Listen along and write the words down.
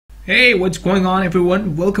Hey, what's going on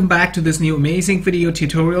everyone? Welcome back to this new amazing video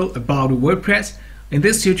tutorial about WordPress. In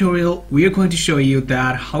this tutorial, we are going to show you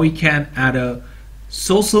that how you can add a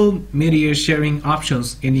social media sharing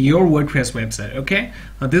options in your WordPress website. Okay,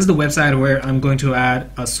 this is the website where I'm going to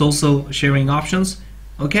add a social sharing options.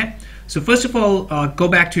 Okay, so first of all, go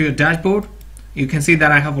back to your dashboard. You can see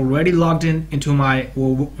that I have already logged into my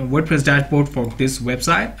WordPress dashboard for this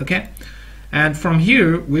website. Okay. And from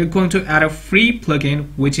here, we're going to add a free plugin,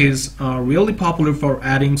 which is really popular for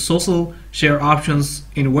adding social share options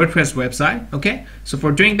in WordPress website. Okay, so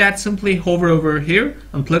for doing that, simply hover over here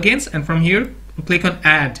on plugins, and from here, click on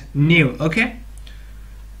Add New. Okay,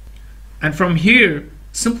 and from here,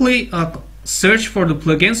 simply search for the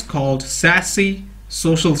plugins called Sassy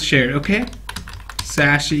Social Share. Okay,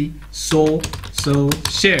 Sassy Social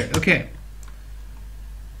Share. Okay.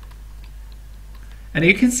 And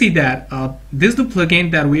you can see that this is the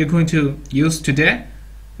plugin that we are going to use today.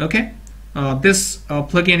 Okay, this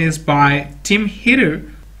plugin is by Team Hitter.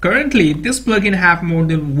 Currently, this plugin have more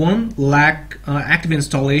than 1 lakh active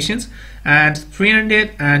installations and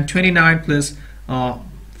 329 plus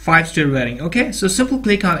 5-star rating. Okay, so simply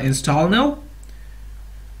click on Install now.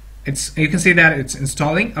 You can see that it's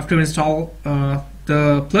installing. After install the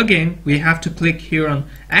plugin, we have to click here on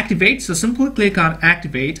Activate. So simply click on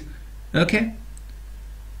Activate. Okay.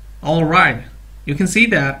 Alright, you can see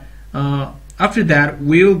that after that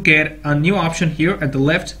we'll get a new option here at the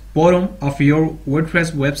left bottom of your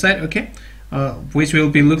WordPress website. Okay, which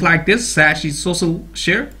will be look like this, Sassy Social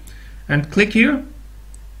Share, and click here,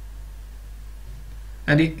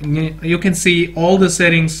 and you can see all the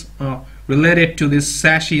settings related to this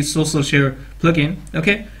Sassy Social Share plugin.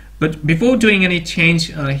 Okay, but before doing any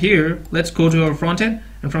change here, let's go to our front end,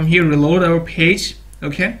 and from here reload our page.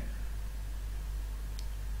 Okay,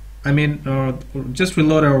 just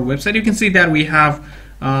reload our website. You can see that we have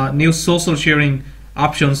new social sharing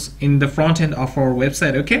options in the front end of our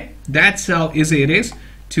website. Okay, that's how easy it is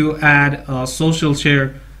to add social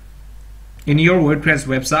share in your WordPress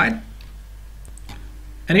website.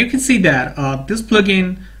 And you can see that this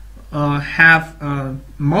plugin have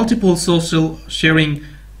multiple social sharing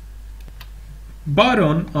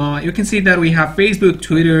button. You can see that we have Facebook,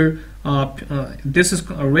 Twitter, this is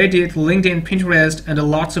Reddit, LinkedIn, Pinterest, and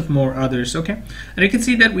lots of more others. Okay, and you can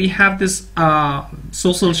see that we have this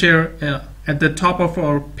social share at the top of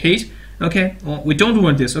our page. Okay, we don't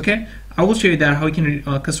want this. Okay, I will show you that how you can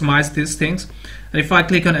customize these things. And if I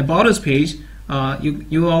click on About Us page,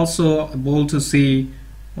 you also able to see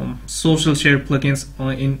social share plugins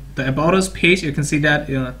in the About Us page. You can see that,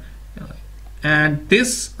 and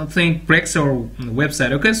this thing breaks our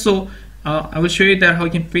website. Okay, so I will show you that how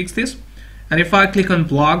you can fix this. And if I click on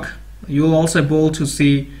blog, you'll also be able to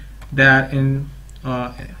see that in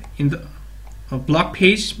the blog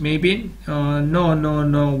page. Maybe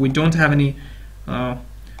no, we don't have any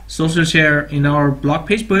social share in our blog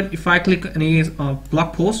page. But if I click any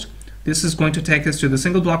blog post, this is going to take us to the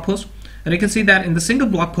single blog post, and you can see that in the single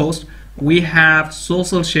blog post we have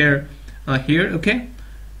social share here. Okay,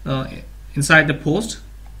 inside the post,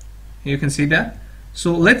 you can see that.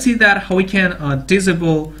 So let's see that how we can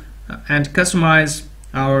disable and customize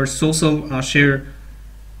our social share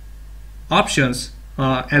options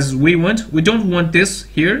as we want. We don't want this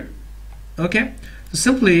here. Okay, so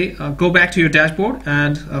simply go back to your dashboard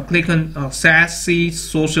and click on Sassy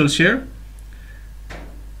Social Share,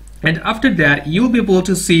 and after that you'll be able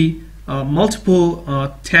to see multiple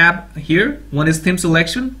tab here. One is theme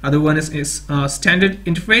selection, other one is standard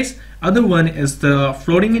interface, other one is the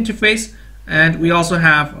floating interface, and we also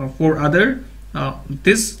have 4 other.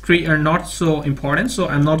 These 3 are not so important, so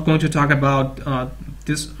I'm not going to talk about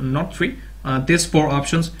these 4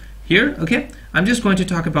 options here. Okay, I'm just going to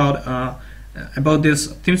talk about this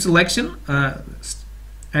theme selection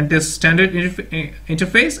and this standard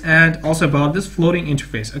interface, and also about this floating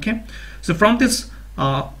interface. Okay, so from this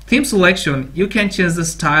theme selection, you can change the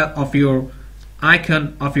style of your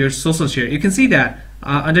icon of your social share. You can see that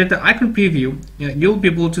under the icon preview, you'll be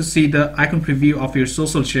able to see the icon preview of your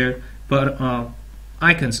social share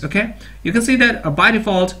icons. Okay, you can see that by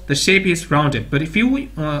default the shape is rounded, but if we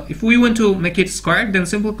want to make it square, then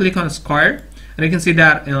simply click on square, and you can see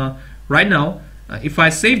that right now if I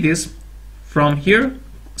save this from here,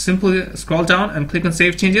 simply scroll down and click on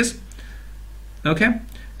Save Changes. Okay,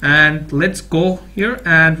 and let's go here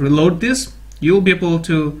and reload this. You'll be able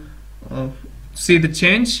to see the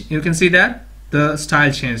change. You can see that the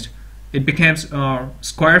style changed. It became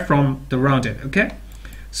square from the rounded. Okay,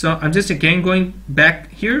 so I'm just again going back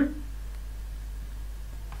here,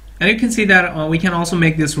 and you can see that we can also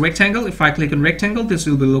make this rectangle. If I click on rectangle, this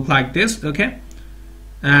will look like this. Okay,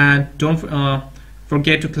 and don't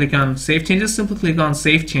forget to click on save changes. Simply click on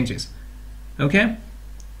save changes. Okay,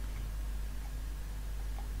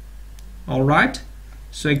 alright,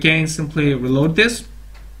 so again simply reload this.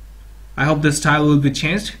 I hope the style will be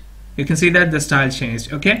changed. You can see that the style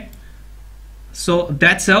changed. Okay, so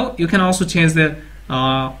that's how you can also change the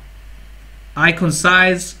icon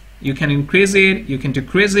size. You can increase it, you can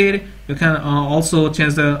decrease it, you can also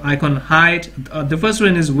change the icon height. The first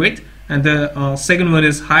one is width and the second one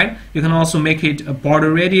is height. You can also make it a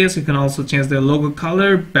border radius. You can also change the logo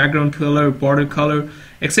color, background color, border color,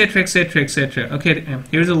 etc, etc, etc. Okay,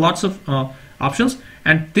 here's a lots of options,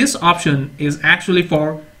 and this option is actually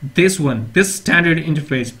for this one, this standard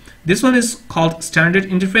interface. This one is called standard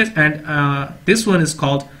interface, and this one is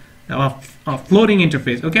called floating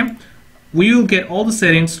interface. Okay, we will get all the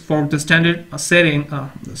settings for the standard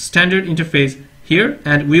standard interface here,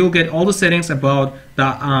 and we will get all the settings about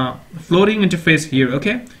the floating interface here.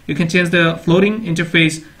 Okay, you can change the floating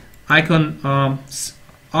interface icon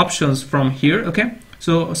options from here. Okay,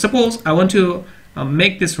 so suppose I want to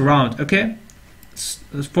make this round. Okay,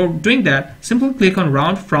 for doing that, simply click on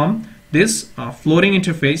round from this floating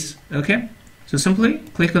interface. Okay, so simply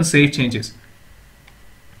click on save changes,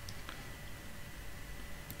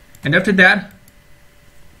 and after that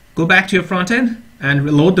go back to your front end and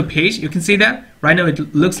reload the page. You can see that right now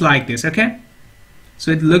it looks like this. Okay,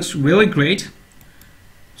 so it looks really great.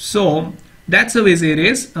 So that's how easy it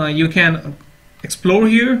is. You can explore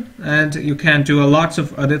here and you can do a lots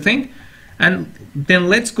of other things. And then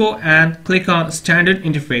let's go and click on standard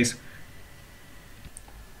interface,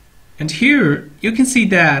 and here you can see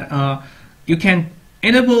that you can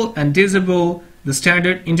enable and disable the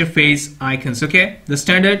standard interface icons. Okay, the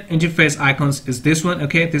standard interface icons is this one.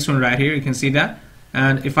 Okay, this one right here, you can see that.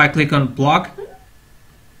 And if I click on block,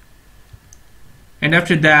 and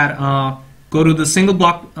after that go to the single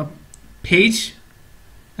block page,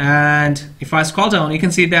 and if I scroll down, you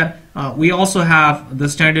can see that we also have the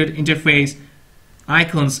standard interface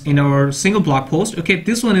icons in our single block post. Okay,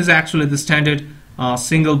 this one is actually the standard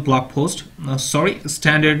single block post,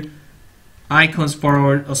 standard icons for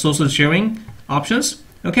our social sharing options.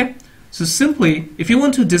 Okay, so simply if you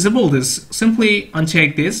want to disable this, simply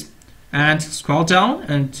uncheck this and scroll down,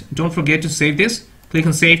 and don't forget to save this. Click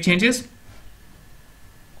on save changes,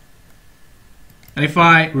 and if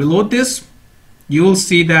I reload this, you will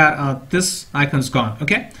see that this icon is gone.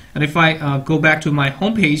 Okay, and if I go back to my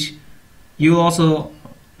home page, you will also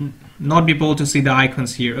not be able to see the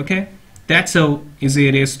icons here. Okay, that's how easy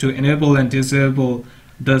it is to enable and disable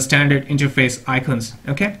the standard interface icons.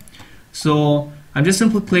 Okay, so I'm just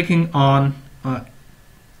simply clicking on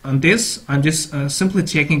this. I'm just simply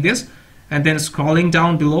checking this and then scrolling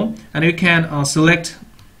down below, and you can select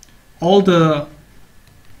all the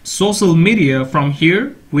social media from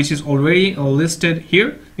here, which is already listed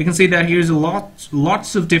here. You can see that here's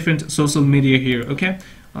lots of different social media here. Okay,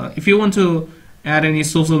 if you want to add any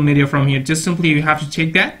social media from here, just simply you have to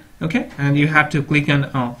check that. Okay, and you have to click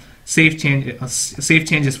on save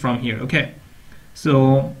changes from here. Okay,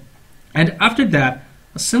 so and after that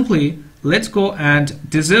simply let's go and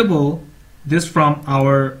disable this from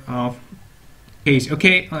our page.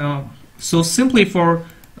 Okay, so simply for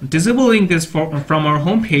disabling this from our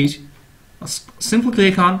home page, simply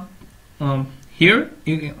click on here.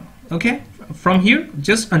 Okay, from here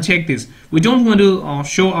just uncheck this. We don't want to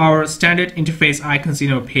show our standard interface icons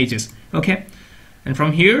in our pages. Okay, and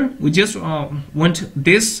from here we just want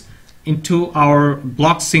this into our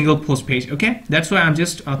block single post page. Okay, that's why I'm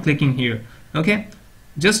just clicking here. Okay,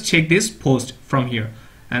 just check this post from here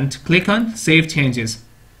and click on save changes.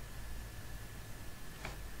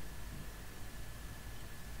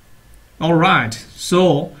 Alright,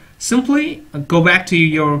 so simply go back to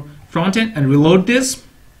your front end and reload this,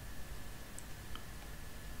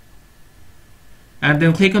 and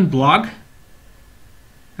then click on blog,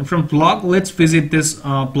 and from blog let's visit this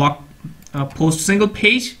blog post single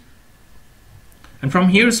page, and from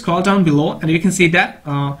here scroll down below, and you can see that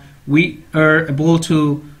we are able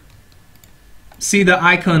to see the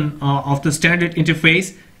icon of the standard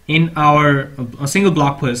interface in our single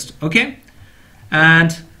blog post. Okay,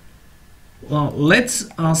 and let's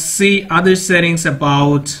see other settings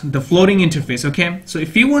about the floating interface. Okay, so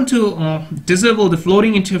if you want to disable the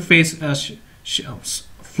floating interface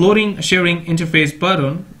floating sharing interface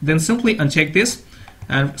button, then simply uncheck this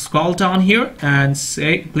and scroll down here and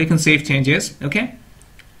click on save changes. Okay,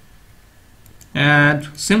 and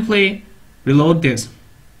simply reload this.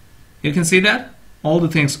 You can see that all the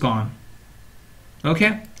things gone.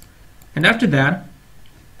 Okay, and after that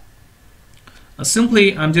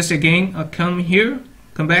simply I'm just again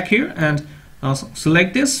come back here and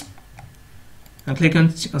select this and click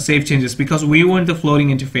on save changes, because we want the floating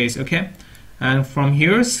interface. Okay, and from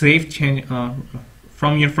here, save change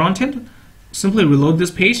from your front end. Simply reload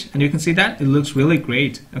this page, and you can see that it looks really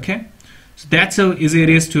great. Okay, so that's how easy it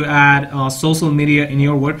is to add social media in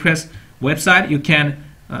your WordPress website. You can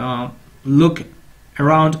look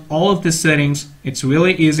around all of the settings. It's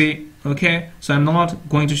really easy. Okay, so I'm not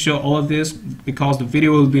going to show all of this because the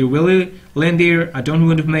video will be really lengthy. I don't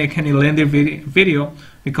want to make any lengthy video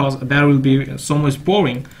because that will be so much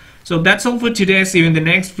boring. So that's all for today. See you in the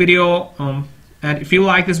next video. And if you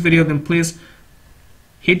like this video, then please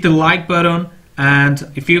hit the like button.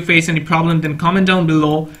 And if you face any problem, then comment down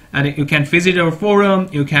below, and you can visit our forum.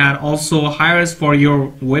 You can also hire us for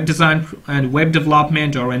your web design and web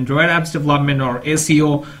development, or Android apps development, or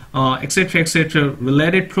SEO, etc.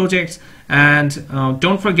 related projects. And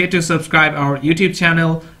don't forget to subscribe our YouTube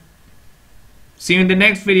channel. See you in the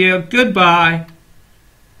next video. Goodbye.